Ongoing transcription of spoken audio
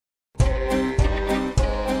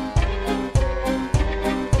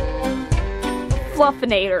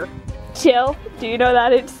Fluffinator. Chill? Do you know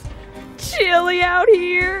that it's chilly out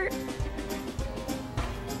here?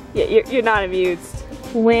 Yeah, you're not amused.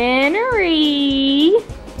 Winnery!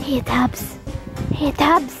 Hey, Tubbs. Hey,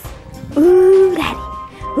 Tubbs. Ooh, Laddie.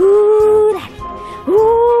 Ooh, Laddie.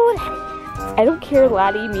 Ooh, Laddie. I don't care,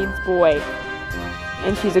 Laddie means boy.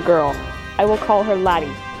 And she's a girl. I will call her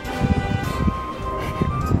Laddie.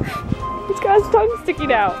 It's got his tongue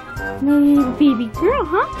sticking out. Little baby girl,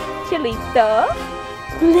 huh? Chilito.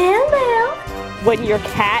 Lulu. When your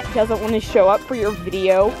cat doesn't want to show up for your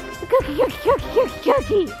video. Cookie, cookie, cookie,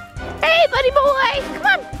 cookie. Hey, buddy boy, come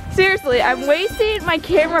on. Seriously, I'm wasting my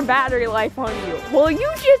camera battery life on you. Will you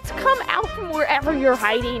just come out from wherever you're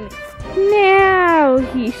hiding? Now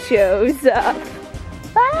he shows up.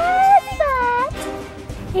 Buzz, Buzz.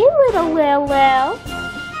 Hey, little Lulu.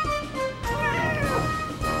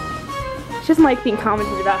 She doesn't like being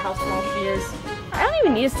commented about how small she is. I don't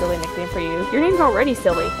even need a silly nickname for you. Your name's already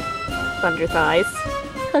silly. Thunder Thighs.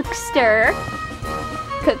 Cookster.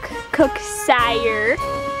 Cook Sire.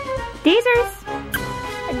 Deezers.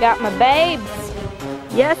 I got my babes.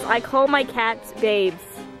 Yes, I call my cats babes.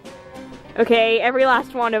 Okay, every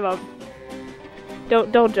last one of them.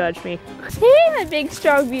 Don't judge me. Hey, my big,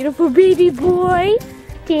 strong, beautiful baby boy.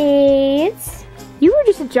 Dance. You are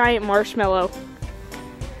just a giant marshmallow.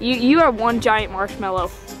 You are one giant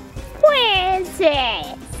marshmallow.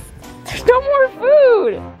 Princess. There's no more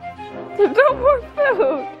food. There's no more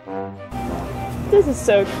food. This is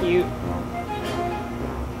so cute.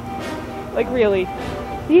 Like really,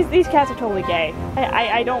 these cats are totally gay.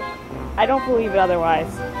 I don't believe it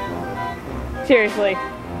otherwise. Seriously.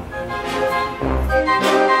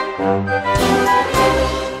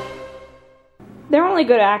 They're only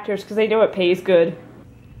good actors because they know it pays good.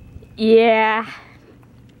 Yeah,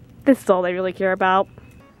 this is all they really care about.